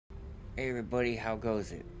Hey everybody, how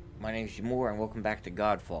goes it? My name's Jimoar and welcome back to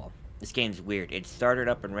Godfall. This game's weird. It started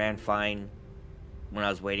up and ran fine when I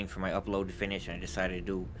was waiting for my upload to finish, and I decided to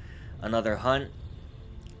do another hunt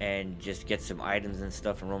and just get some items and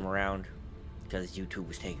stuff and roam around because YouTube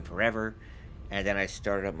was taking forever. And then I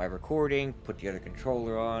started up my recording, put the other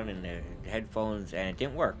controller on and the headphones, and it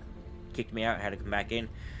didn't work. Kicked me out, had to come back in.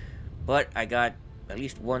 But I got at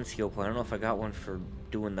least one skill point. I don't know if I got one for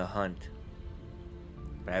doing the hunt,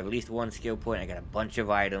 but I have at least one skill point. I got a bunch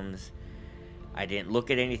of items. I didn't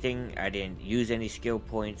look at anything. I didn't use any skill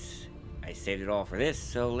points. I saved it all for this.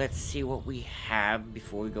 So let's see what we have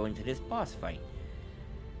before we go into this boss fight.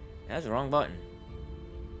 That's the wrong button.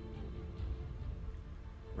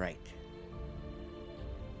 Right.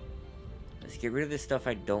 Let's get rid of this stuff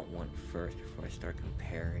I don't want first before I start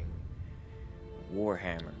comparing.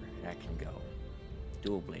 Warhammer, that can go.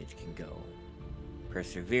 Dual blades can go.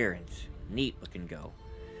 Perseverance, neat, but can go.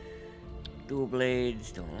 Dual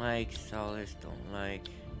blades, don't like. Solace, don't like.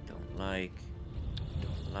 Don't like.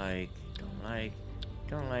 Don't like. Don't like.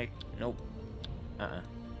 Don't like. Nope.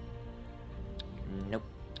 Nope.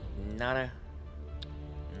 Nada.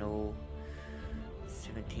 No.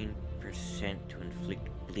 17% to inflict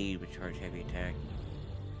bleed with charge heavy attack.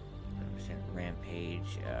 100%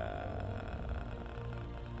 rampage.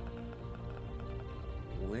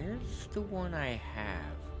 Where's the one I have?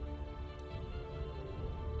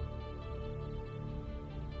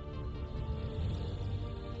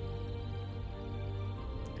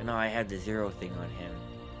 No, I had the 0 thing on him.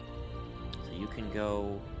 So you can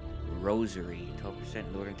go Rosary,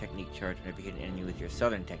 12% Northern Technique charge whenever you hit an enemy with your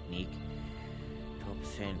Southern Technique.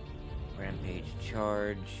 12% Rampage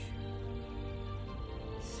charge.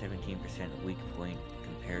 17% weak point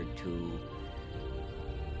compared to...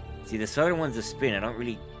 See, the Southern one's a spin. I don't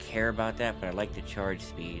really care about that, but I like the charge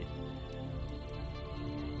speed.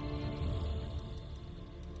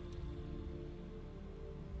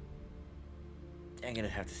 I'm gonna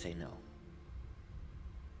have to say no.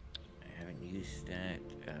 I haven't used that.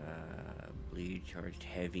 Bleed, charged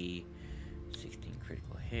heavy, 16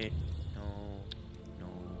 critical hit. No, no.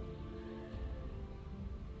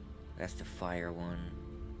 That's the fire one.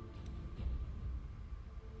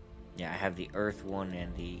 Yeah, I have the earth one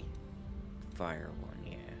and the fire one,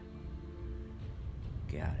 yeah.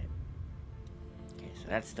 Got it. Okay, so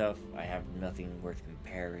that stuff, I have nothing worth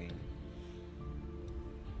comparing.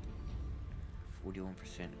 41%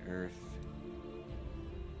 earth.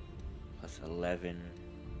 Plus 11.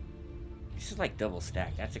 This is like double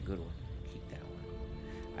stack. That's a good one. Keep that one.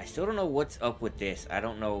 I still don't know what's up with this. I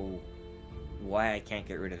don't know why I can't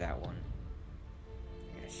get rid of that one.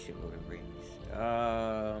 I got a shitload of rings.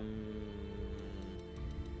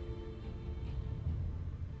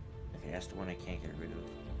 Okay, that's the one I can't get rid of.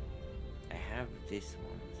 I have this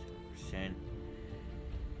one. 0%.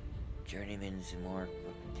 Journeyman's Mark,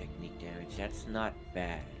 weapon technique damage. That's not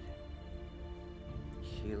bad.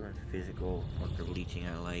 Shield and physical. Marker leeching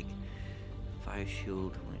I like. 5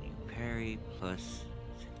 shield when you parry. Plus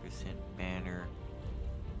 6% banner.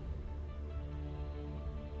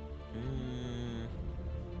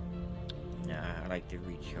 Nah, I like the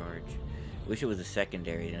recharge. Wish it was a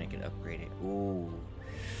secondary, then I could upgrade it. Ooh.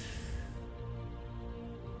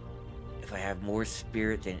 If I have more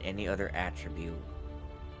spirit than any other attribute,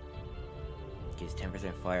 gives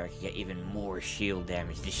 10% fire, I can get even more shield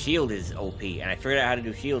damage. The shield is OP, and I figured out how to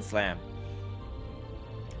do shield slam.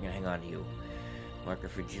 I'm gonna hang on to you. Marker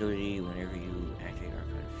fragility whenever you activate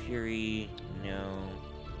Arcane Fury. No.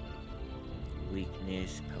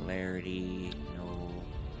 Weakness, polarity. No.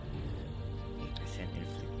 8%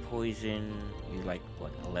 inflict poison. You like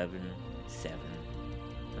what? 11, 7.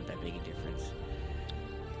 Not that big a difference.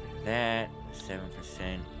 That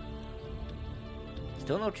 7%.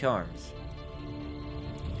 Still no charms.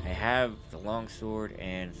 I have the longsword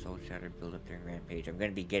and soul shatter build up during rampage. I'm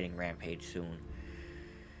gonna be getting rampage soon.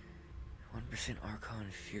 1% Archon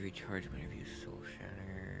Fury charge whenever you soul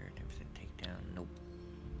shatter. 10% takedown. Nope.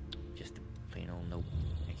 Just a plain old nope.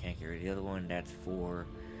 I can't get rid of the other one. That's for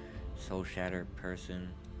soul shatter person.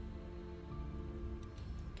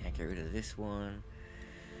 Can't get rid of this one.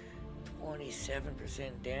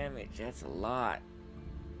 27% damage. That's a lot.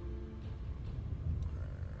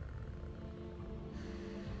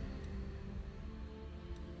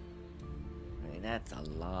 That's a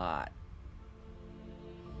lot.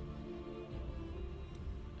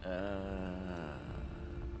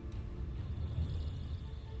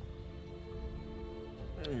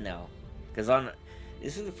 No. Because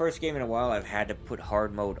this is the first game in a while I've had to put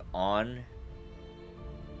hard mode on.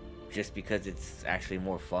 Just because it's actually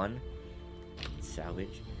more fun.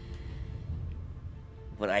 Salvage.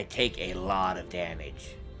 but I take a lot of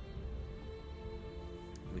damage.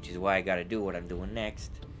 Which is why I gotta do what I'm doing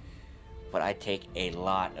next. But I take a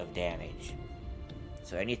lot of damage.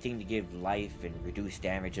 So anything to give life and reduce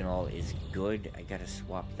damage and all is good. I gotta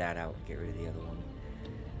swap that out and get rid of the other one.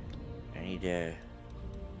 I need to...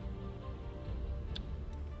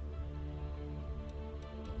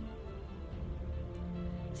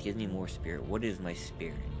 This gives me more spirit. What is my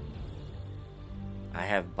spirit? I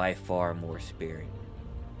have by far more spirit.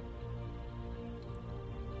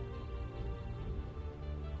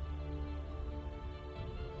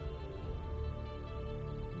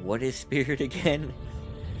 What is spirit again?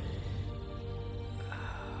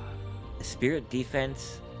 Spirit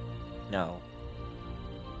defense? No.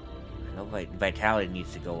 I know vitality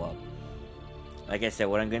needs to go up. Like I said,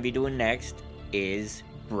 what I'm going to be doing next is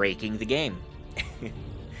breaking the game.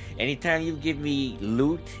 Anytime you give me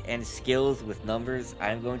loot and skills with numbers,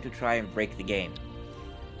 I'm going to try and break the game.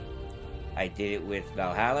 I did it with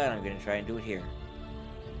Valhalla, and I'm going to try and do it here.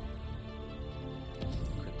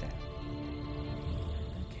 Equip that.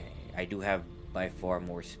 Okay, I do have by far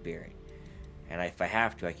more spirit. And if I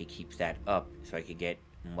have to, I could keep that up, so I could get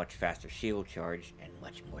much faster shield charge and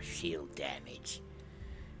much more shield damage.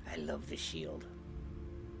 I love the shield.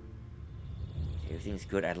 Everything's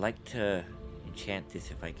good. I'd like to enchant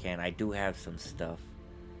this if I can. I do have some stuff.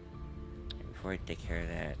 Before I take care of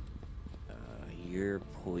that, you're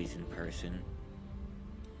poison person.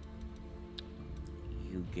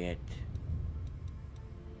 You get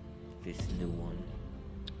this new one.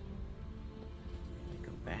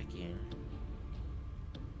 Go back in.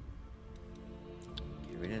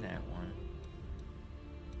 Get rid of that one.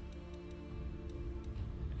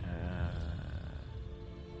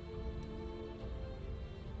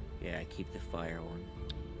 Yeah, I keep the fire one.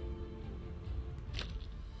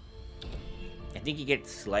 I think you get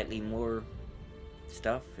slightly more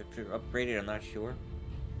stuff if you're upgraded, I'm not sure.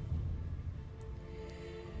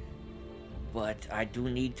 But I do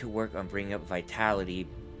need to work on bringing up vitality,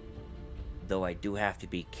 though I do have to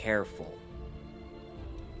be careful.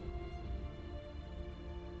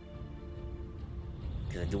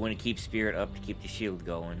 Because I do want to keep spirit up to keep the shield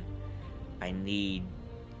going. I need...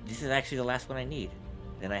 This is actually the last one I need.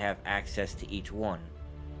 Then I have access to each one.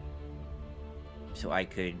 So I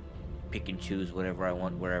could pick and choose whatever I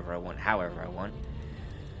want, wherever I want, however I want.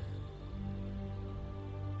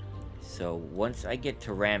 So once I get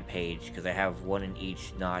to Rampage, because I have one in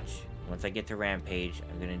each notch, once I get to Rampage,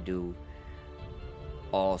 I'm going to do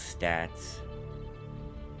all stats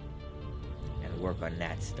and work on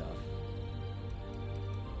that stuff.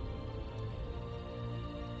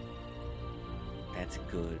 That's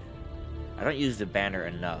good. I don't use the banner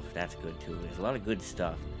enough. That's good too. There's a lot of good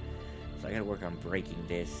stuff. So I gotta work on breaking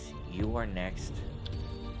this. You are next.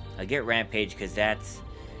 I'll get Rampage because that's...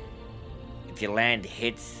 If you land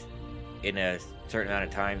hits in a certain amount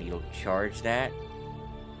of time, you'll charge that.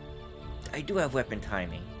 I do have weapon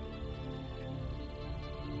timing.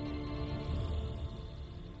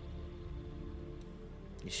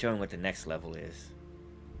 It's showing what the next level is.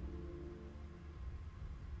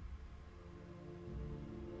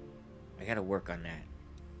 I gotta work on that.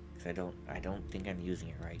 Because I don't think I'm using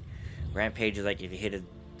it right. Rampage is like if you hit a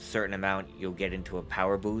certain amount, you'll get into a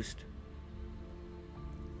power boost.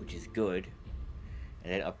 Which is good.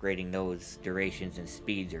 And then upgrading those durations and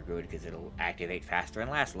speeds are good because it'll activate faster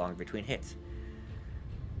and last longer between hits.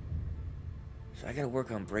 So I gotta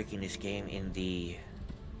work on breaking this game in the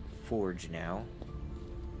Forge now.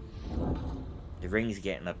 The ring's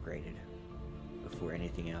getting upgraded before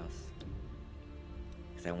anything else.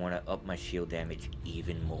 I want to up my shield damage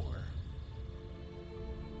even more.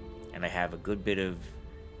 And I have a good bit of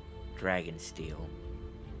Dragon Steel.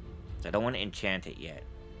 So I don't want to enchant it yet.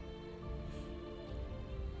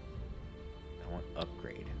 I want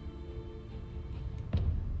upgrade.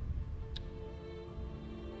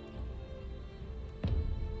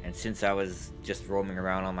 And since I was just roaming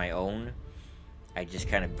around on my own, I just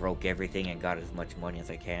kind of broke everything and got as much money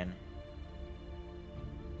as I can.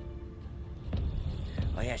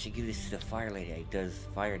 Oh yeah, I should give this to the fire lady. It does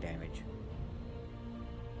fire damage.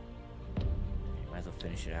 Might as well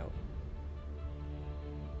finish it out.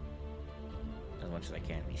 As much as I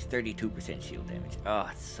can. He's 32% shield damage. Oh,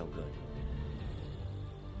 it's so good.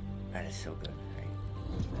 That is so good.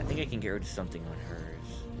 Right. I think I can get rid of something on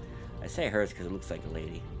hers. I say hers because it looks like a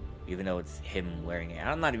lady. Even though it's him wearing it.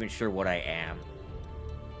 I'm not even sure what I am.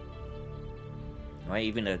 Am I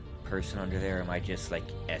even a person under there, or am I just like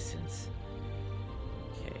essence?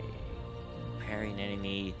 Parry an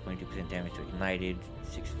enemy, 22% damage to ignited,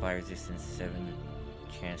 6 fire resistance, 7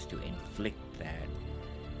 chance to inflict that.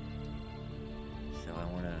 So I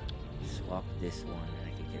want to swap this one and I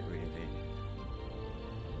can get rid of it.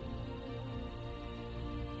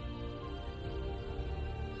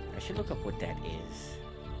 I should look up what that is.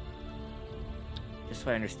 Just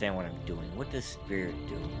so I understand what I'm doing. What does spirit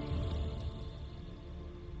do?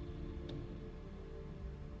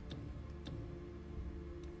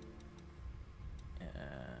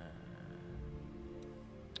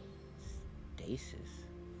 Stasis.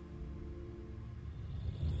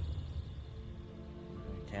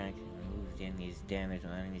 Attack removes the enemy's damage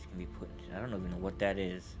on enemies can be put. I don't even know what that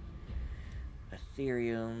is.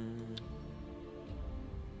 Ethereum.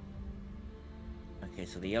 Okay,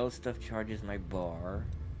 so the yellow stuff charges my bar.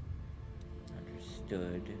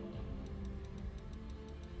 Understood.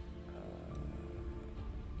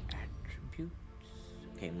 Attributes.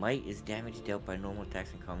 Okay, might is damage dealt by normal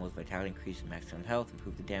attacks and combos. Vitality increases maximum health.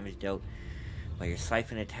 Improve the damage dealt by your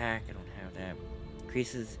siphon attack. I don't have that.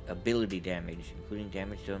 Increases ability damage, including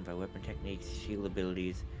damage done by weapon techniques, shield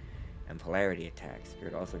abilities, and polarity attacks.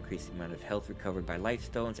 Spirit also increases the amount of health recovered by life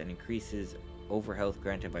stones and increases over health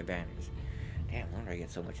granted by banners. Damn, why do I get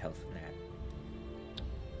so much health from that?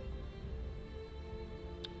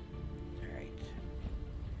 Alright.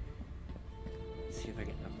 Let's see if I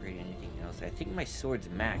can upgrade anything else. I think my sword's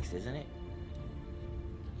maxed, isn't it?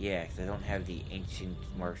 Yeah, because I don't have the Ancient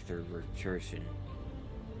Master Retursion.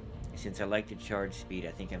 Since I like to charge speed,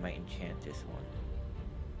 I think I might enchant this one.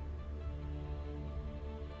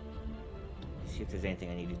 Let's see if there's anything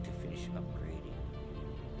I needed to finish upgrading.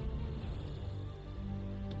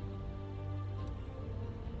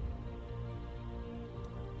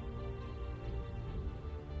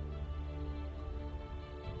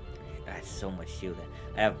 I have so much shield damage.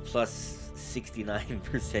 I have plus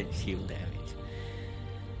 69% shield damage.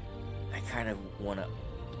 I kind of want to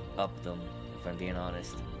up them, if I'm being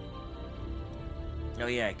honest. Oh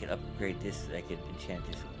yeah, I could upgrade this. I could enchant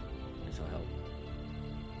this one. This will help.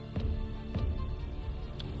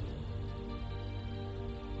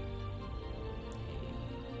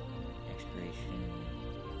 Expiration.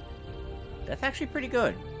 That's actually pretty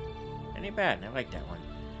good. That ain't bad. I like that one.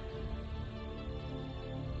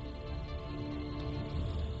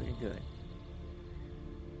 Pretty good.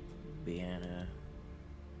 Biana.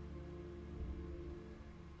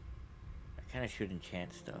 I kind of should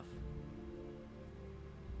enchant stuff.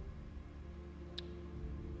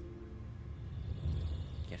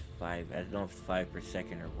 Get 5. I don't know if it's 5 per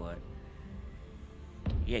second or what.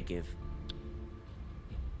 Yeah, give.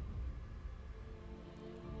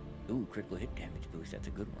 Ooh, critical hit damage boost. That's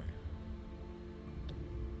a good one.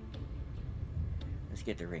 Let's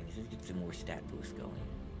get the rings. Let's get some more stat boost going.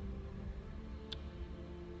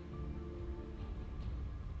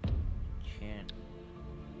 Enchant.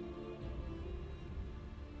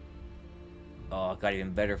 Oh, it got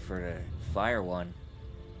even better for the fire one.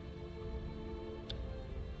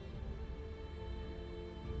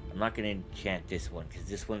 I'm not going to enchant this one, because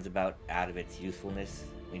this one's about out of its usefulness.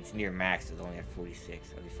 I mean, it's near max, it's only at 46.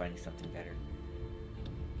 I'll be finding something better.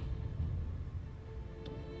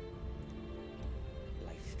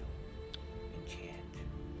 Lifestone. Enchant.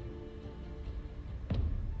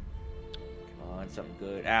 Come on, something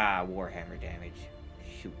good. Ah, Warhammer damage.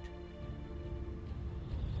 Shoot.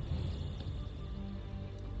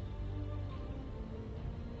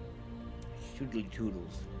 Toodly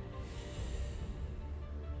toodles.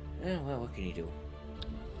 Well, what can you do?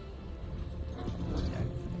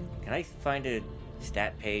 Can I find a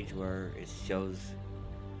stat page where it shows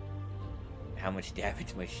how much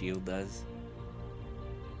damage my shield does?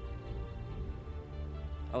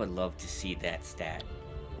 I would love to see that stat.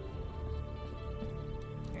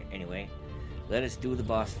 Right, anyway, let us do the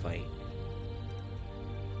boss fight.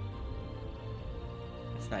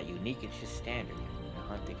 It's not unique, it's just standard. I'm gonna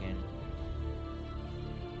hunt again.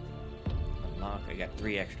 Unlock. I got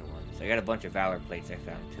 3 extra ones. I got a bunch of Valor plates I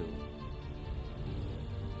found too.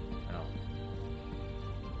 Oh.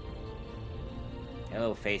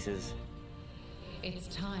 Hello, faces. It's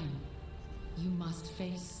time. You must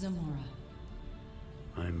face Jimoar.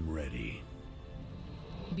 I'm ready.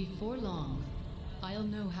 Before long, I'll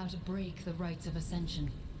know how to break the rites of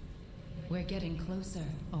Ascension. We're getting closer,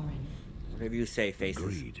 Orin. Whatever you say, faces.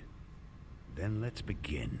 Agreed. Then let's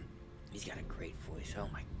begin. He's got a great voice. Oh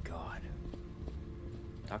my god.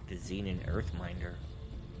 Talk to Xenon Earthminder.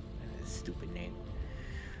 That's a stupid name.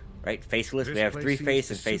 Right, faceless? We have 3 face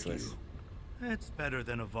and faceless. It's better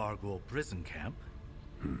than a Vargol prison camp.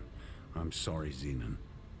 I'm sorry, Xenon.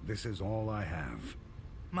 This is all I have.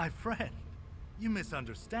 My friend, you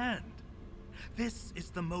misunderstand. This is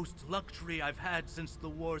the most luxury I've had since the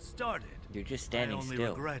war started. You're just standing I only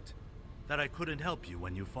still. regret that I couldn't help you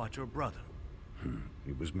when you fought your brother.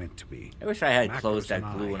 It was meant to be. I wish I had Macros closed that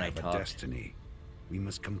and glue when I have a talked. destiny. We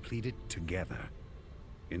must complete it together.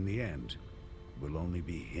 In the end, it will only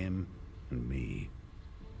be him and me.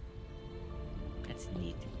 That's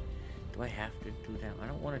neat. Do I have to do that? I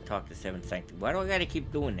don't want to talk to Seven Sanctum. Why do I gotta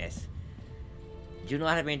keep doing this? Do you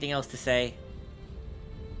not have anything else to say?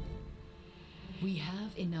 We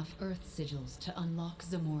have enough Earth sigils to unlock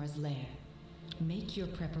Jimoar's lair. Make your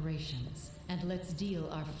preparations, and let's deal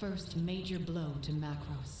our first major blow to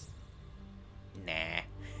Macros. Nah.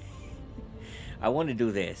 I want to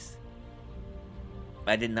do this.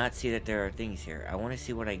 I did not see that there are things here. I want to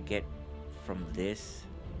see what I get from this.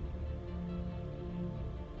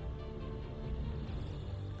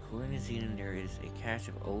 According to Xenon, there is a cache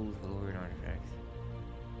of old Valorian artifacts.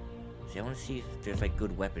 See, I want to see if there's like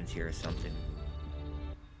good weapons here or something.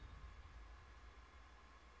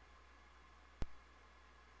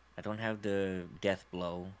 I don't have the death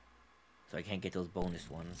blow, so I can't get those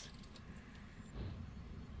bonus ones.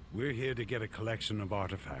 We're here to get a collection of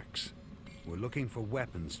artifacts. We're looking for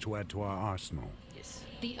weapons to add to our arsenal. Yes.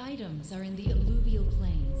 The items are in the alluvial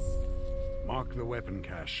plains. Mark the weapon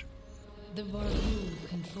cache. The Varghul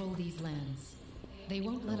control these lands. They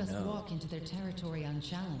won't let us no. walk into their territory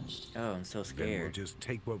unchallenged. Oh, I'm so Then we'll scared. just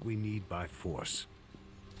take what we need by force.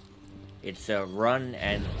 It's a run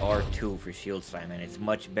and R2 for Shield Slam, and it's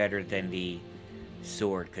much better than the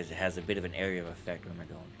sword because it has a bit of an area of effect. Where am I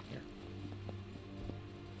going? Here.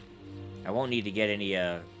 I won't need to get any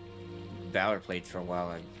Valor plates for a while.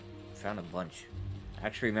 I found a bunch. I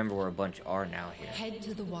actually remember where a bunch are now here. Head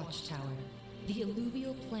to the watchtower. The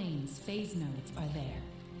alluvial plains phase nodes are there.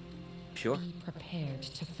 Sure. Be prepared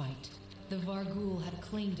to fight. The Varghul had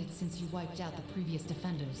claimed it since you wiped out the previous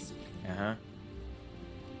defenders. Uh-huh.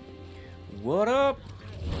 What up?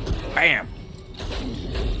 Bam!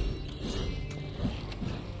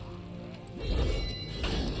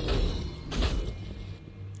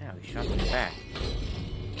 Now he shot me back.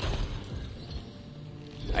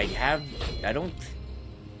 I don't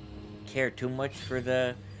care too much for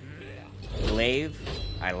the glaive.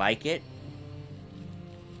 I like it.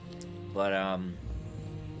 But,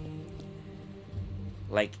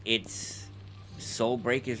 like, its soul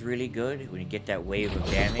break is really good when you get that wave of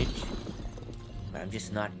damage. But I'm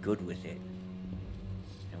just not good with it.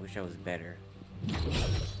 I wish I was better.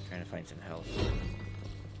 Trying to find some health.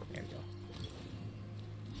 There we go.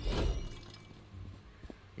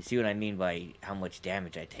 You see what I mean by how much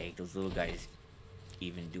damage I take? Those little guys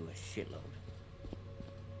even do a shitload.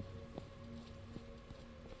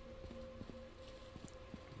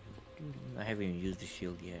 I haven't even used the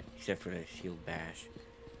shield yet, except for the shield bash.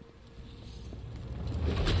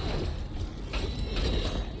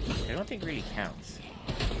 I don't think it really counts.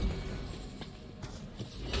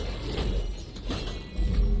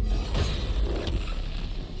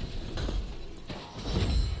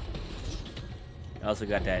 I also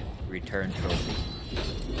got that return trophy.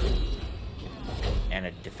 And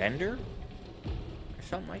a defender? Or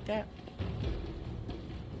something like that.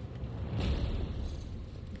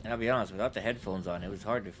 And I'll be honest, without the headphones on, it was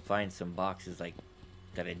hard to find some boxes like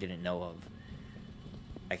that I didn't know of.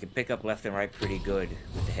 I could pick up left and right pretty good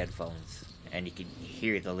with the headphones, and you can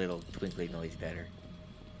hear the little twinkling noise better.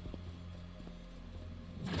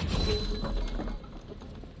 But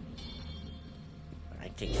I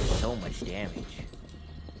take so much damage.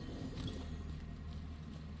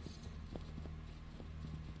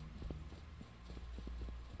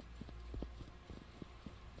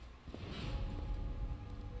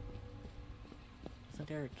 Wasn't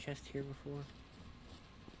there a chest here before?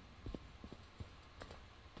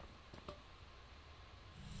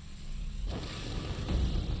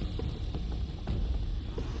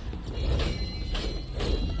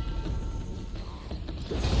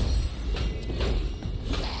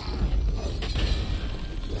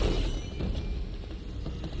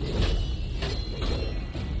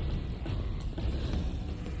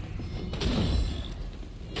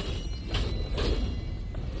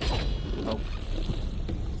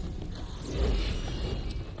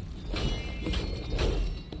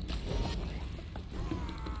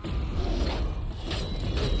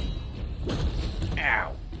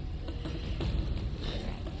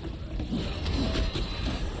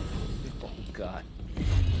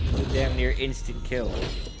 Damn near instant kill. I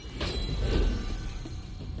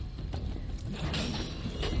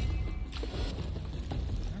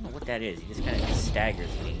don't know what that is. He just kind of staggers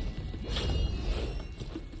me.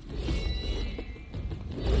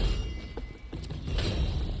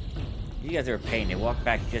 You guys are a pain. They walk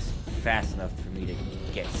back just fast enough for me to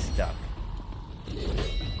get stuck.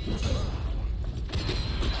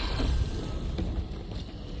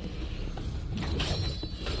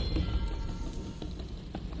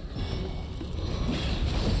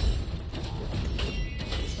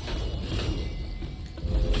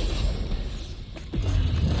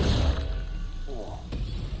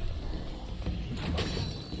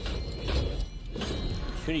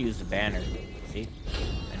 Should have used the banner. See?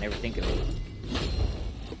 I never think of it.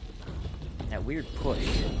 That weird push.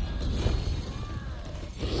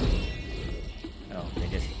 Oh, they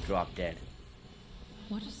just drop dead.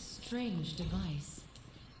 What a strange device.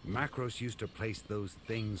 Macros used to place those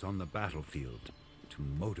things on the battlefield to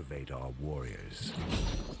motivate our warriors.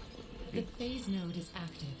 The phase node is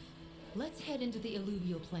active. Let's head into the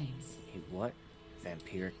alluvial plains. Hey, what?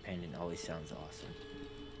 Vampiric pendant always sounds awesome.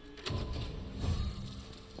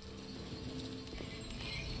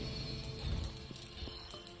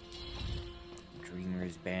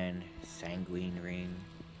 Dreamer's band, sanguine ring.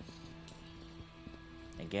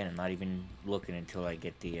 Again, I'm not even looking until I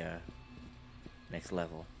get the next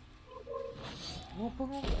level.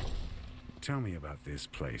 Tell me about this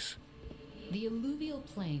place. The alluvial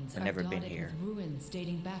plains I've are never been dotted here. with ruins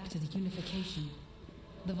dating back to the unification.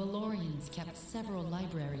 The Valorians kept several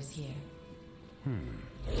libraries here.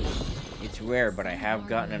 It's rare, but I have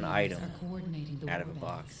gotten an item Are coordinating the out of a warbands.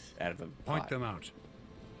 box, out of a Point pot. them out.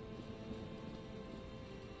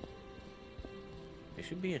 There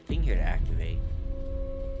should be a thing here to activate.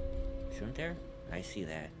 Shouldn't there? I see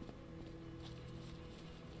that.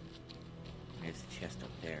 There's a chest up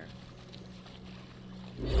there.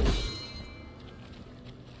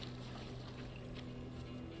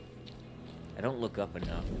 I don't look up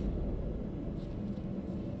enough.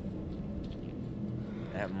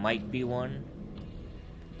 That might be one.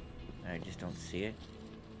 I just don't see it.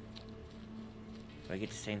 Do I get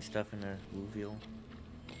the same stuff in the alluvial?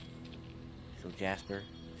 Still Jasper?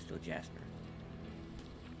 Still Jasper.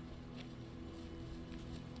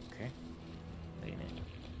 Okay. Wait a minute.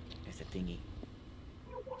 There's a thingy.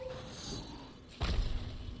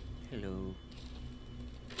 Hello.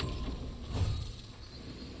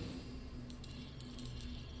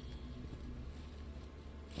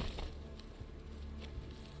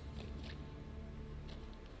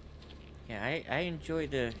 Yeah, I enjoy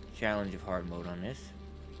the challenge of hard mode on this.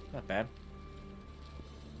 Not bad.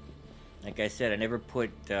 Like I said, I never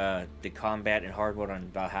put the combat and hard mode on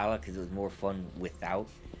Valhalla because it was more fun without.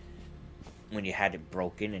 When you had it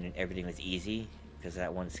broken and everything was easy because of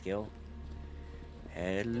that one skill.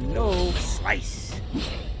 Hello, slice.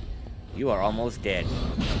 You are almost dead.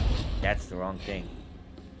 That's the wrong thing.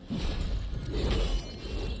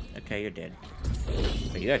 Okay, you're dead.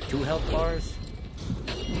 But you got 2 health bars?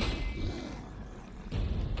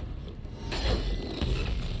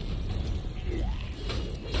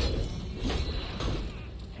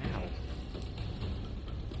 Ow.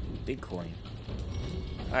 Big coin.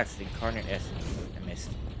 Ah, it's the incarnate essence. I missed.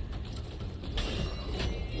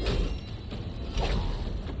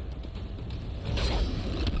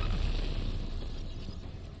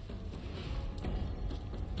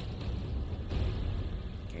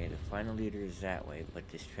 Okay, the final leader is that way, but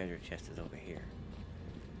this treasure chest is over here.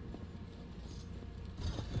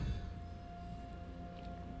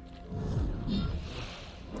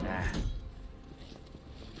 Ah.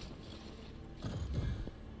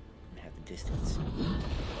 Have the distance.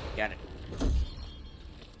 Got it.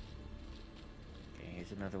 Okay,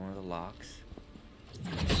 here's another one of the locks.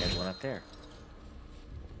 There's one up there.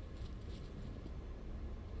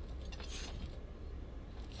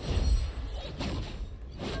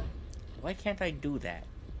 Why can't I do that?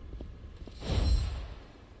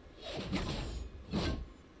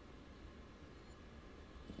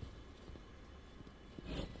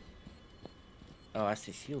 Oh, that's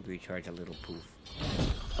the shield recharge, a little poof.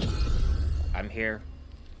 I'm here.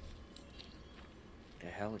 The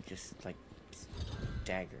hell? It just, like,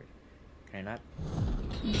 staggered. Can I not?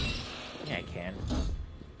 Yeah, I can.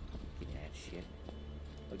 Give me that shit.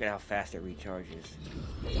 Look at how fast it recharges.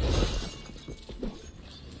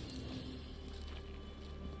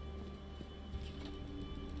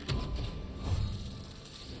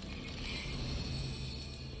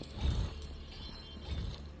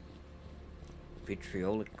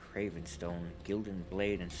 Vitriolic Cravenstone, Gilden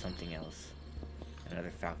Blade, and something else.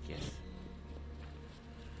 Another Falcus.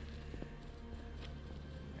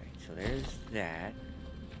 Alright, so there's that.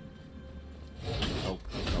 Oh,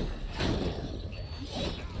 oh.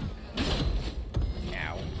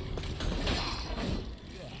 Ow.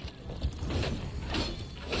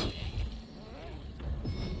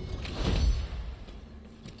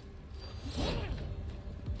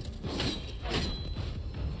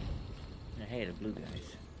 Hey, the blue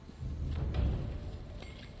guys.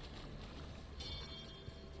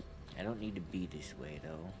 I don't need to be this way,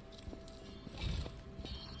 though.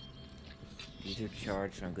 These are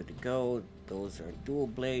charged, so I'm good to go. Those are dual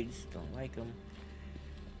blades. Don't like them.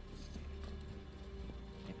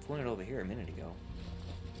 I pointed over here a minute ago.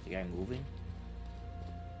 Is the guy moving?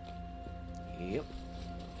 Yep.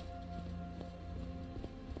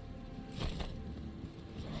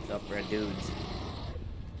 Up, red dudes.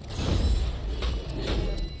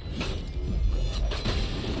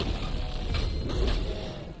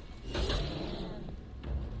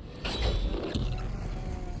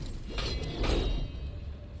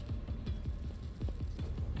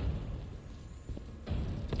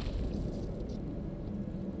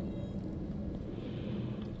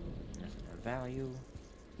 Value.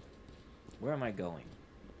 Where am I going?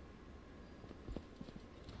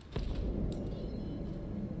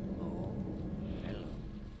 Oh, hello.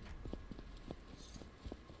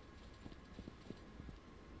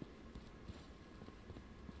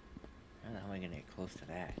 How the hell am I gonna get close to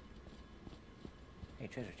that? Hey,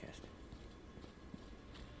 treasure chest.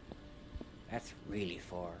 That's really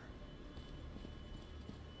far.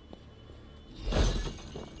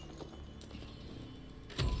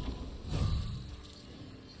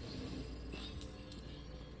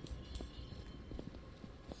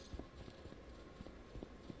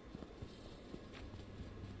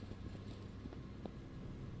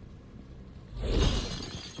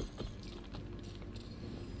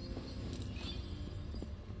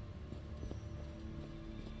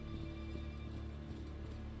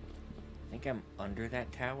 I think I'm under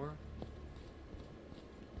that tower.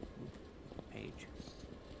 Page.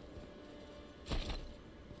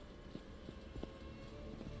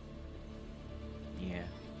 Yeah. You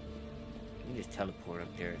can just teleport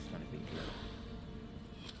up there, it's not a big deal.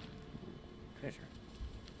 Treasure.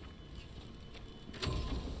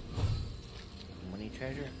 Money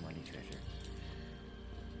treasure? Money treasure.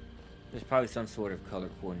 There's probably some sort of color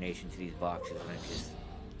coordination to these boxes, and I'm just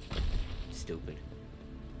stupid.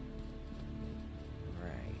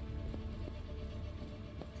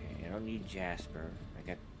 I don't need Jasper. I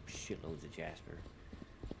got shitloads of Jasper.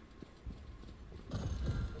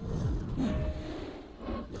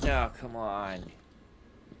 No, come on. I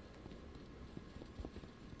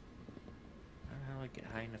don't know how I get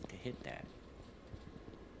high enough to hit that.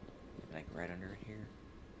 Like right under it here.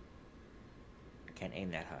 I can't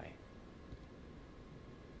aim that high.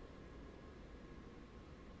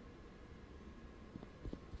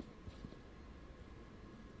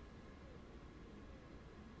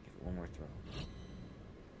 One more throw.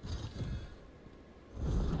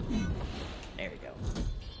 There we go. A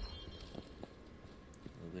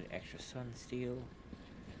little bit extra sun steel.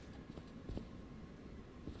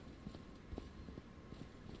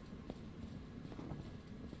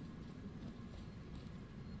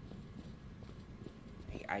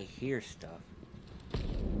 Hey, I hear stuff.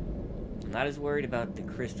 I'm not as worried about the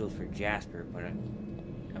crystals for Jasper, but I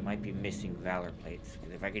might be missing Valor plates.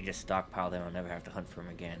 Because if I could just stockpile them, I'll never have to hunt for them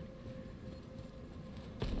again.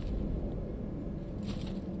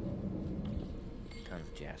 Tons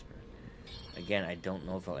of Jasper. Again, I don't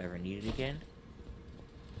know if I'll ever need it again.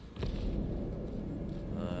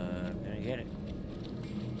 I'm gonna get it.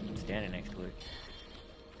 I'm standing next to it.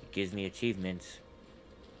 It gives me achievements.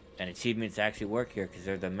 And achievements actually work here because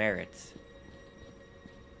they're the merits.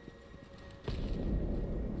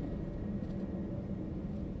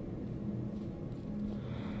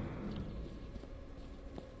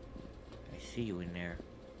 See you in there.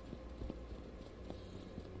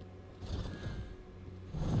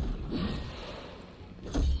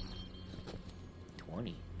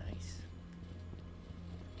 $20, nice.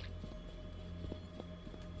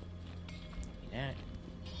 Give me that.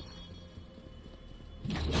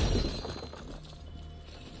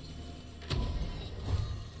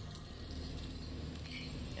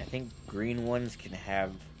 I think green ones can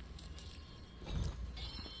have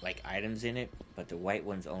like items in it, but the white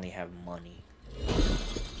ones only have money.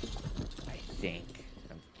 I think.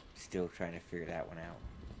 I'm still trying to figure that one out.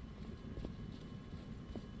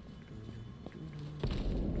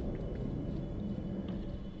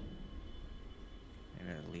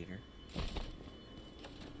 Another leader.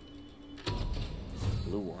 This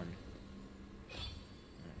blue one. A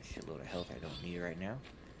shitload of health I don't need right now.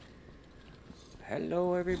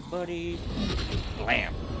 Hello everybody.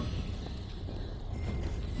 Blam.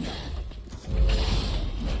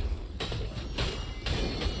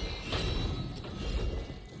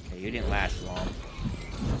 You didn't last long.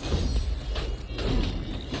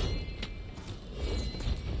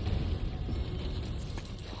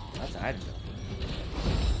 That's an item though.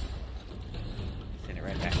 Send it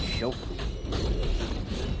right back to Shoku.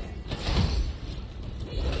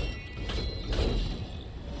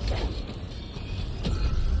 There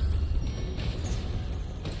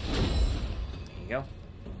you go.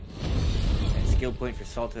 And skill point for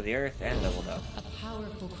Salt of the Earth and leveled up. A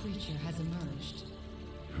powerful creature has emerged.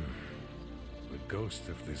 The ghost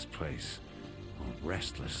of this place, all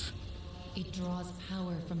restless. It draws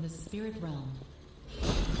power from the spirit realm.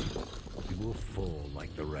 We will fall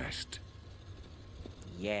like the rest.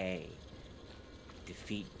 Yay.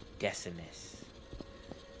 Defeat Decimus.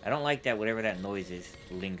 I don't like that whatever that noise is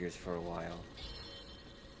lingers for a while.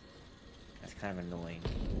 That's kind of annoying.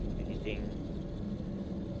 Anything?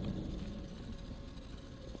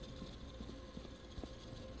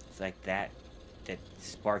 It's like that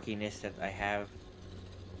sparkiness that I have.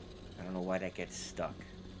 I don't know why that gets stuck.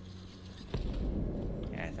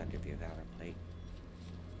 Yeah, I thought there'd be a Valor plate.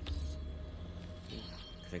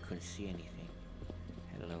 Because I couldn't see anything.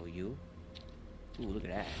 Hello, you. Ooh, look at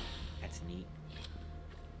that. That's neat.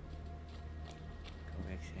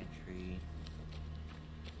 Codex entry.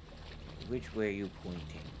 Which way are you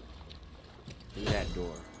pointing? Through that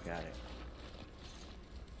door. Got it.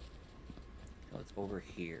 So it's over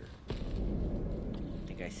here. I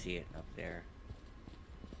think I see it up there.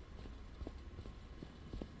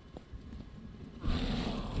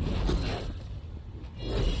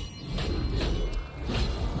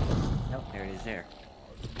 Nope, there it is there.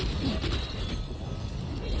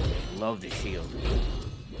 Love the shield.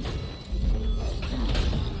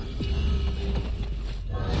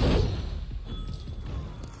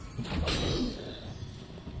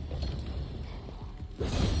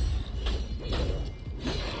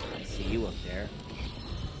 I see you up there.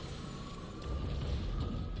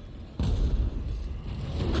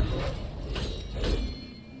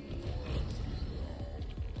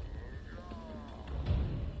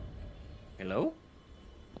 Hello?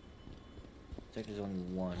 Looks like there's only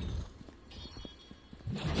one.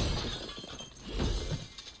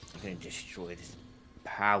 I'm gonna destroy this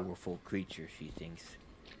powerful creature she thinks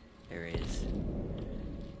there is.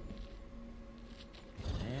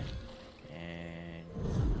 And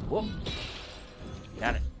whoop!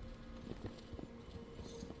 Got it.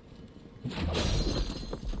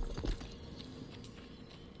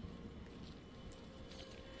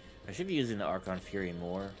 I should be using the Archon Fury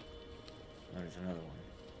more. Oh, there's another one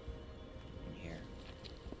in here.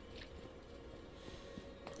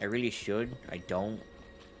 I really should. I don't.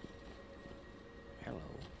 Hello.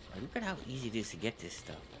 Look at how easy it is to get this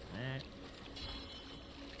stuff.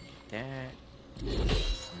 That.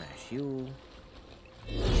 Smash you.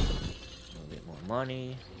 A little bit more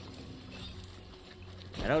money.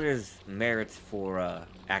 I know there's merits for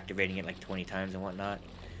activating it like 20 times and whatnot.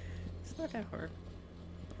 It's not that hard.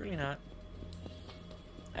 Really not.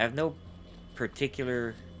 I have no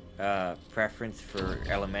particular preference for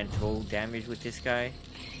elemental damage with this guy,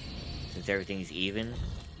 since everything's even.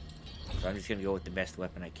 So I'm just gonna go with the best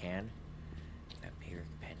weapon I can. Vampiric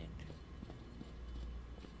Pendant.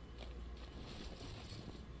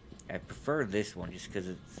 I prefer this one just because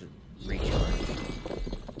it's a recharge.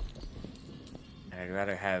 And I'd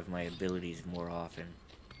rather have my abilities more often.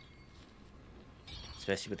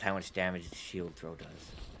 Especially with how much damage the shield throw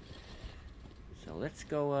does. So let's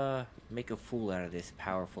go make a fool out of this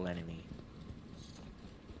powerful enemy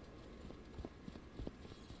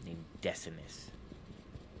named Decimus.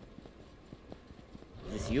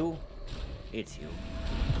 Is this you? It's you.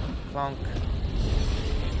 Clonk.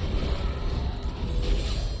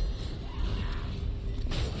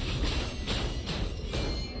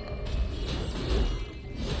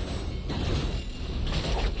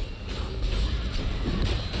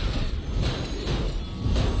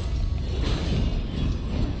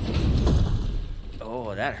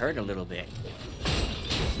 That hurt a little bit.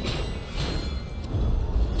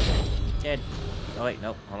 Dead. Oh wait,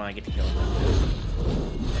 nope. Hold on, I get to kill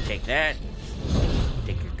him. Take that.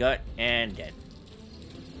 Take your gut, and dead.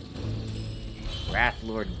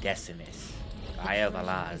 Wrathlord Decimus. Eye of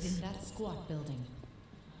Alaz. In that squat building.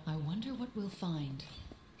 I wonder what we'll find.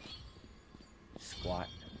 Squat.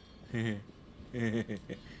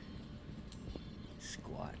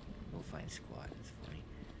 Squat. We'll find squat. That's funny.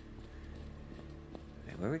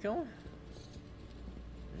 Okay, where are we going?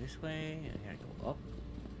 This way. I gotta go up.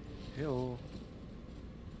 Hill.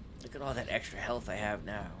 Look at all that extra health I have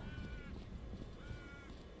now.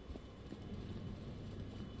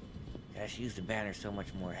 I should use the banner so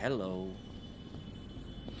much more. Hello.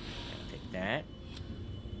 I'll take that.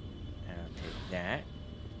 And I'll take that.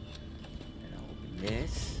 And I'll open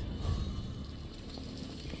this.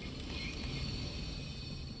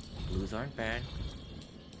 Blues aren't bad.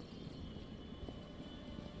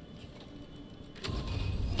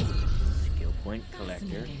 Skill point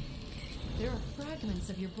collector. There are fragments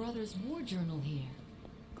of your brother's war journal here.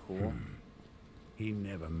 Cool. He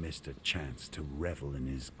never missed a chance to revel in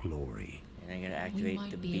his glory. And I'm gonna We activate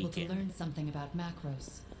might the be able to beacon. learn something about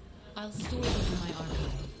Macros. I'll store it in my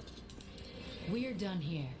archive. We're done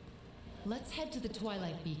here. Let's head to the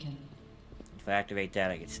Twilight Beacon. If I activate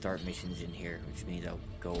that, I can start missions in here, which means I'll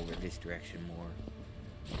go over this direction more.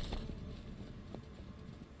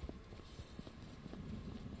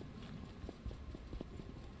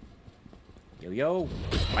 Yo, yo!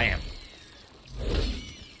 Bam!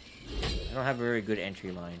 I don't have a very good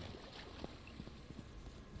entry line.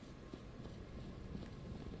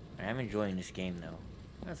 I am enjoying this game, though.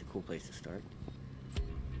 That's a cool place to start.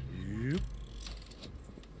 Yep.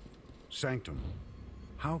 Sanctum,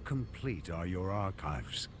 how complete are your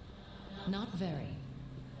archives? Not very.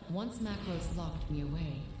 Once Macros locked me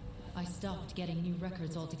away, I stopped getting new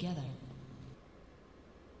records altogether.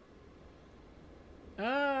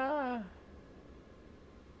 Yeah,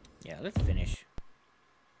 let's finish.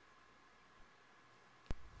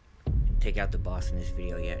 Take out the boss in this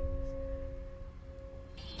video yet.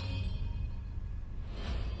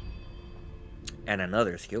 And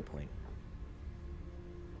another skill point.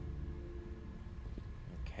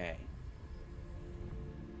 Okay.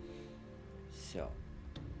 So,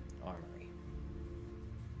 armory.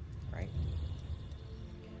 Right?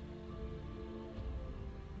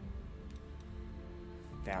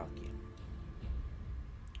 Falcon.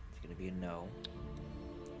 It's gonna be a no.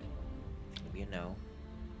 It's gonna be a no.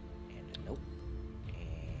 And a nope.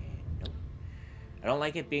 And nope. I don't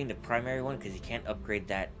like it being the primary one because you can't upgrade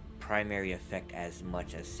that primary effect as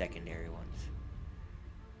much as secondary ones.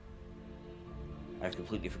 I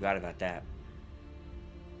completely forgot about that.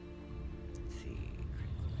 Let's see.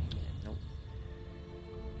 Nope.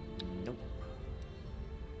 Nope.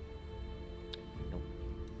 Nope.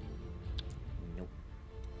 Nope.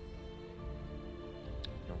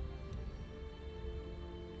 Nope.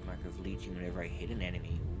 Mark of leeching whenever I hit an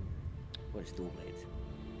enemy. Ooh. What is dual blades?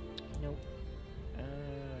 Nope.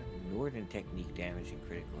 Northern technique damage and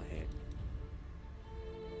critical hit.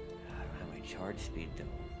 I don't have my charge speed though.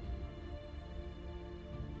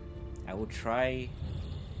 I will try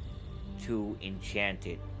to enchant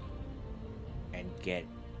it and get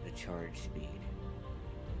the charge speed.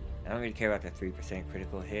 I don't really care about the 3%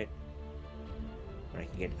 critical hit, but I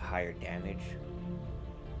can get higher damage.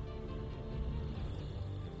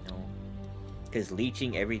 No. Because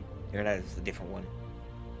leeching or that's a different one.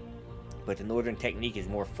 But the Northern technique is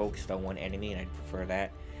more focused on one enemy, and I prefer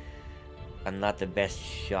that. I'm not the best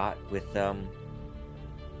shot with the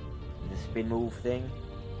spin move thing.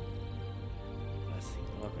 Let's see,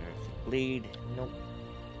 look at bleed. Nope.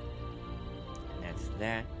 And that's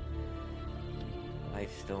that.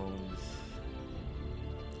 Life stones.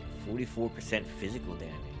 44% physical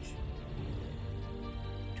damage.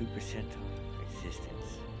 2%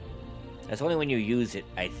 resistance. That's only when you use it,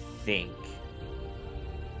 I think.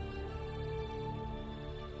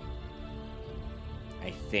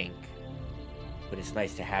 But it's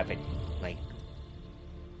nice to have it, like,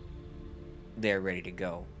 there ready to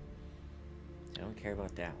go. I don't care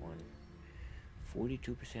about that one.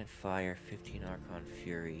 42% fire, 15 Archon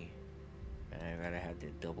Fury. And I gotta have the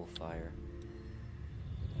double fire.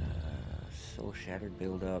 Soul Shattered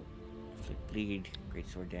build up. Flick bleed, great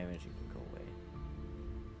sword damage, you can go away.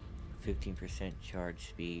 15% charge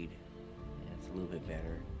speed. That's a little bit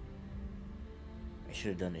better. I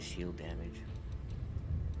should have done the shield damage.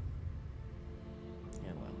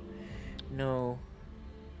 No.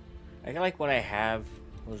 I like what I have.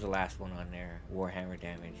 What was the last one on there? Warhammer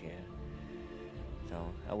damage, yeah.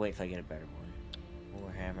 So, I'll wait till I get a better one.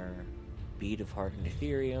 Warhammer. Bead of Hardened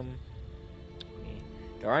Ethereum.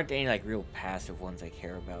 There aren't any, like, real passive ones I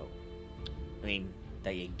care about. I mean,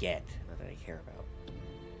 that you get, not that I care about.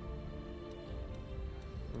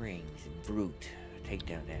 Rings. Brute.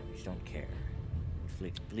 Takedown damage, don't care.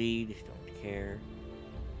 Inflict bleed, don't care.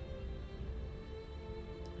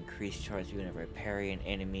 Increase charge speed whenever I parry an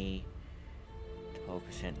enemy.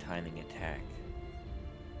 12% timing attack.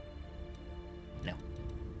 No.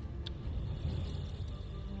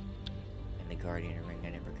 And the Guardian Ring I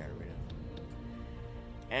never got rid of.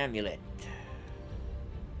 Amulet.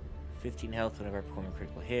 15 health whenever I perform a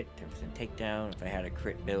critical hit. 10% takedown. If I had a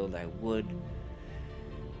crit build, I would.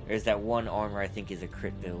 There's that one armor I think is a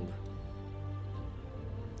crit build.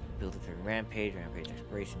 Build it through Rampage. Rampage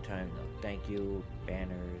expiration time. No, thank you.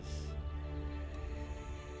 Banners.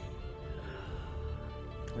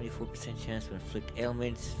 24% chance to inflict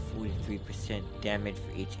ailments. 43% damage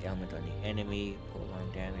for each ailment on the enemy.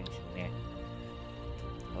 Polearm damage. Nah.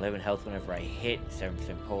 11 health whenever I hit. 7%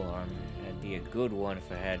 polearm. That'd be a good one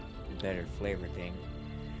if I had a better flavor thing.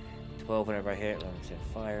 12 whenever I hit. 11%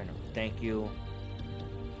 fire. No, thank you.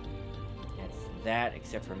 That's that,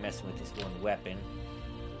 except for messing with this one weapon.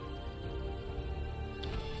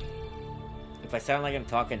 If I sound like I'm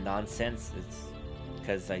talking nonsense, it's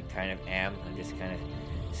because I kind of am. I'm just kind of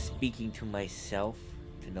speaking to myself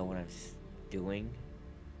to know what I'm doing.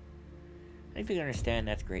 And if you can understand,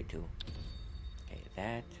 that's great too. Okay,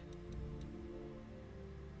 that.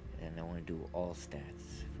 And I want to do all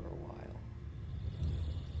stats for a while.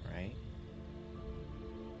 Right?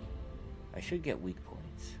 I should get weak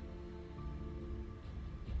points.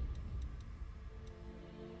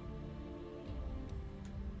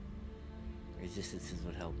 Resistances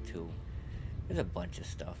would help too. There's a bunch of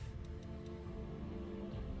stuff.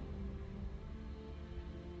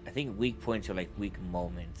 I think weak points are like weak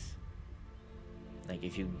moments. Like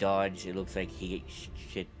if you dodge, it looks like he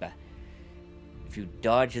shit back. If you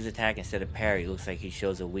dodge his attack instead of parry, it looks like he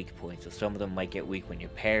shows a weak point. So some of them might get weak when you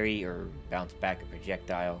parry or bounce back a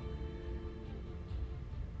projectile.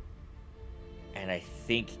 And I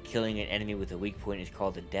think killing an enemy with a weak point is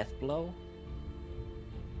called a death blow.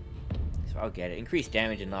 So I'll get it. Increased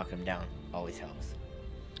damage and knock him down always helps.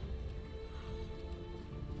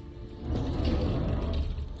 Alright.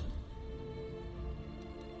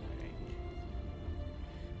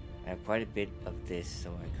 I have quite a bit of this,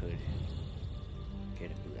 so I could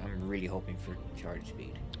get it. I'm really hoping for charge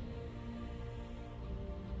speed.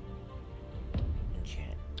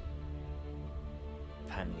 Enchant.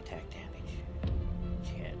 Timing attack damage.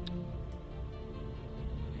 Enchant.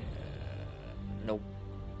 Nope.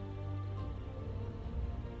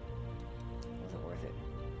 Wasn't worth it.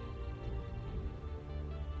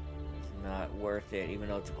 It's not worth it, even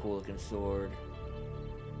though it's a cool looking sword.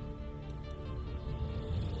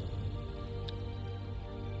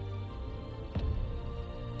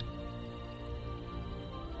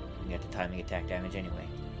 You got the timing attack damage anyway.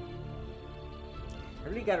 I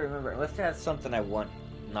really gotta remember, unless that's something I want,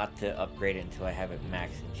 not to upgrade it until I have it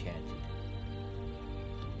max enchanted.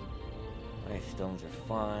 Life stones are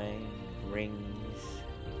fine. Rings.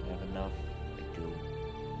 I have enough. I do.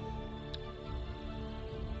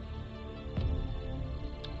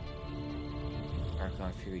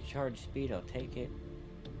 Archon Fury charge speed, I'll take it.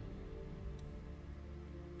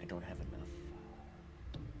 I don't have enough.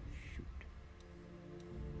 Shoot.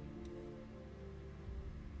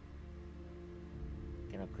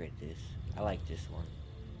 Can upgrade this. I like this one.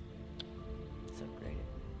 Let's upgrade it.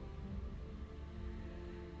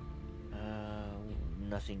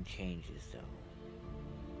 Nothing changes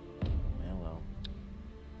though. Oh well.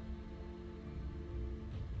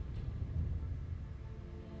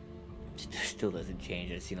 Still doesn't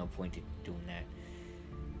change. I see no point in doing that.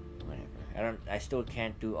 Whatever. I still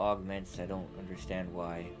can't do augments. I don't understand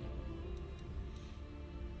why.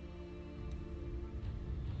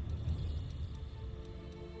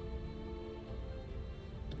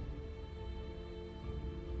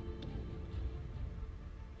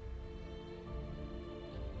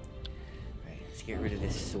 Get rid of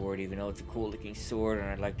this sword, even though it's a cool looking sword and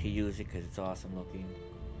I'd like to use it because it's awesome looking.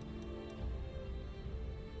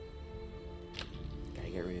 Gotta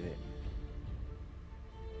get rid of it.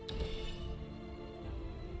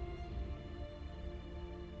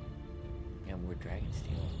 Yeah, more dragon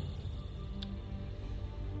steel.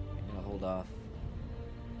 I'm gonna hold off.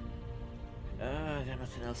 I got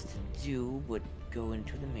nothing else to do but go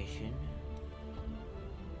into the mission.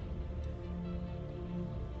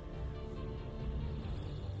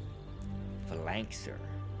 Phalanxer.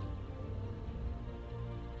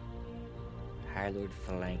 High Lord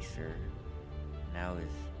Phalanxer. Now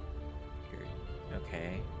is here.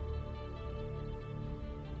 Okay.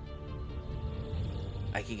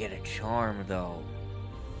 I could get a charm though.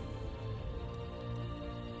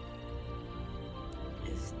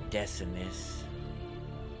 Is Decimus.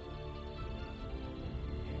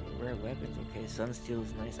 Rare weapons, okay. Sunsteel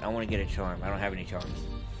is nice. I want to get a charm. I don't have any charms.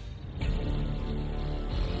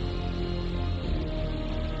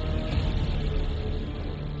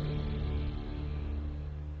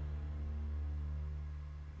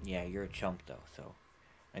 Yeah, you're a chump though, so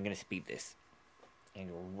I'm gonna speed this and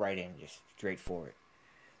go right in, just straight for it.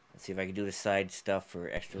 Let's see if I can do the side stuff for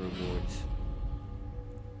extra rewards.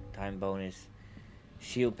 Time bonus.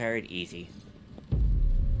 Shield parried, easy.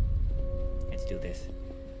 Let's do this.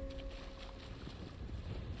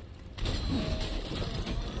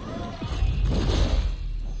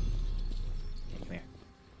 Come here.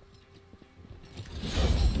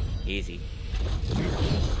 Easy.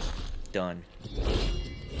 Done.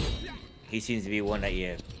 He seems to be one that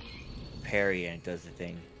you parry and it does the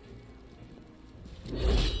thing.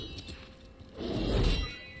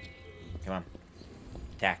 Come on.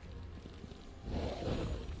 Attack.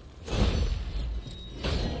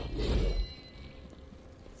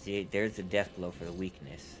 See, there's the death blow for the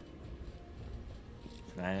weakness.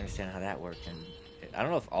 So I understand how that works. And I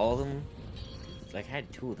don't know if all of them... Like, I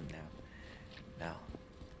had two of them now. No.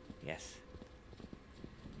 Yes.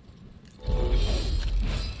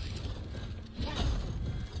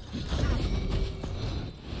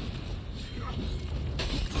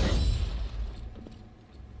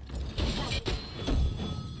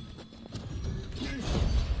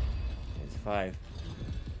 There's 5.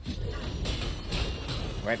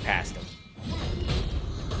 Right past him.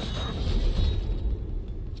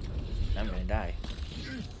 I'm gonna die.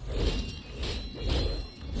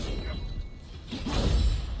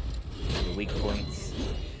 The weak points.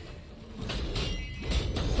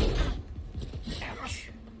 Ouch.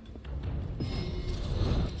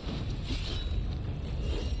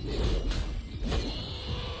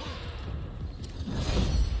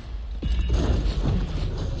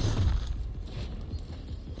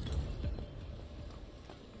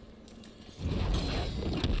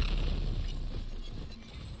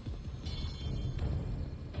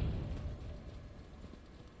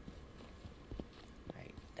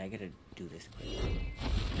 I gotta do this quickly.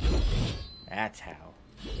 That's how.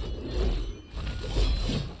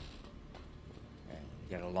 Right,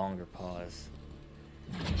 got a longer pause.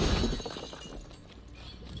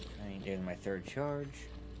 Right, there's my 3rd charge.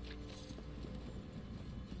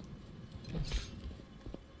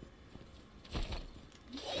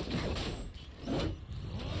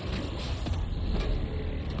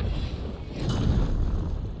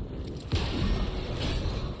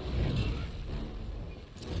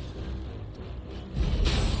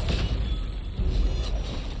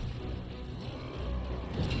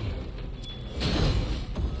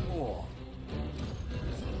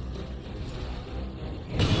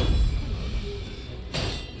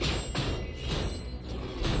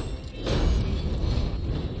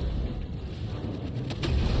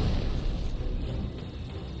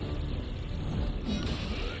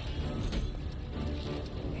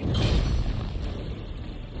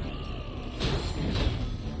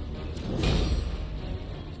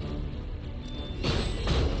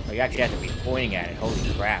 Oh, you actually have to be pointing at it.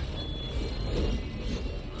 Holy crap.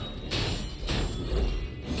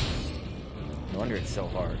 No wonder it's so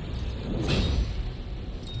hard.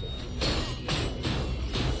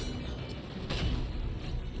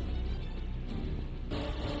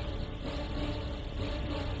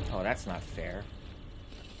 Oh, that's not fair.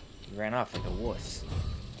 He ran off like a wuss.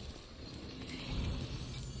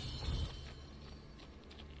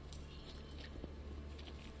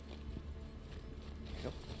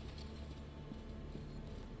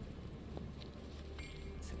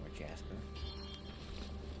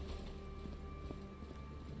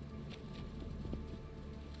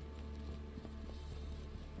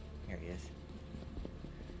 Here he is.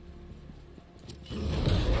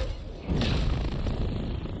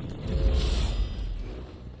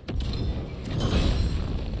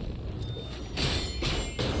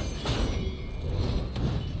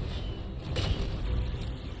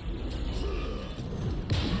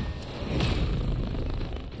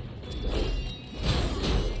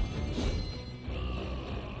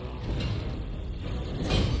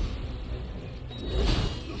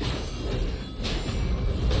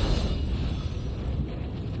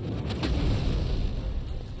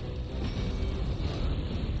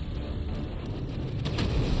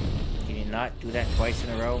 Not do that twice in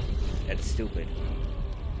a row? That's stupid.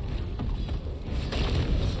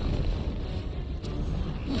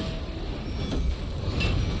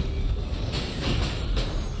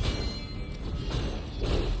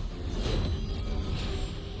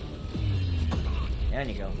 There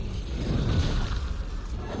you go.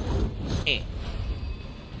 Hey.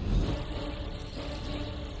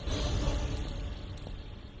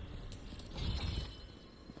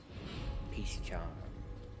 Peace charm.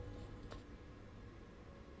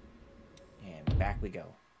 And back we go.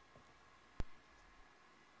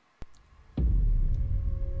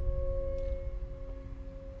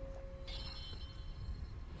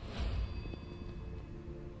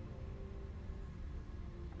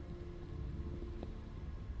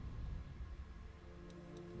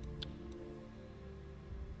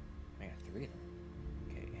 I got 3 of them.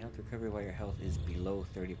 Okay, health recovery while your health is below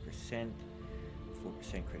 30%. 4%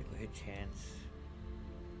 critical hit chance.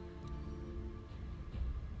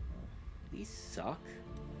 These suck.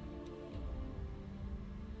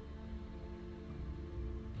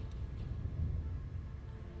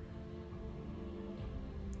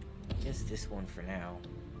 Just this one for now.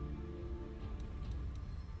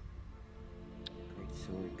 Great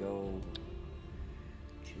sword, go.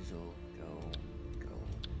 Chisel, go.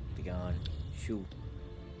 Be gone. Shoot.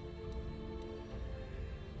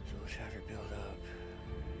 Soul shatter, build up.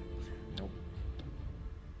 Nope.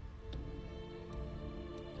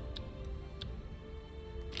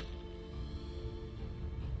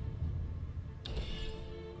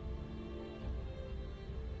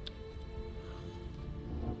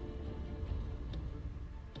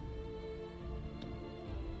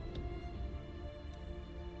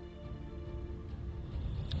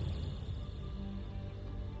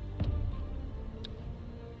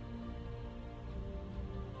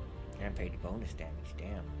 rampage bonus damage,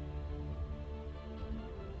 damn.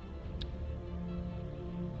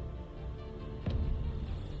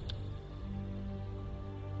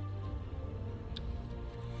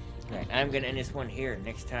 Alright, I'm gonna end this one here.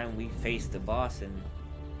 Next time we face the boss and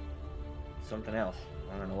something else.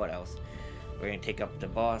 I don't know what else. We're gonna take up the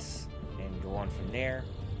boss and go on from there.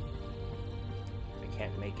 I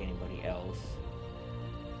can't make anybody else.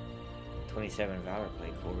 27 Valor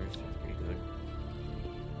Plate cores, that's pretty good.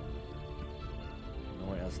 No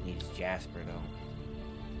one else needs Jasper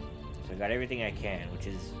though. So I got everything I can, which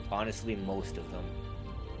is honestly most of them.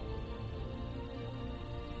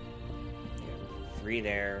 Yeah, 3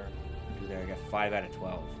 there, 2 there, I got 5 out of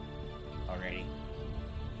 12 already.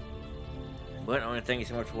 But I want to thank you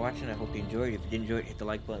so much for watching. I hope you enjoyed. If you did enjoy it, hit the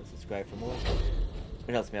like button, subscribe for more.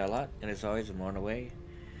 It helps me out a lot, and as always, I'm on the way.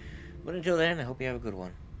 But until then, I hope you have a good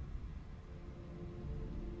one.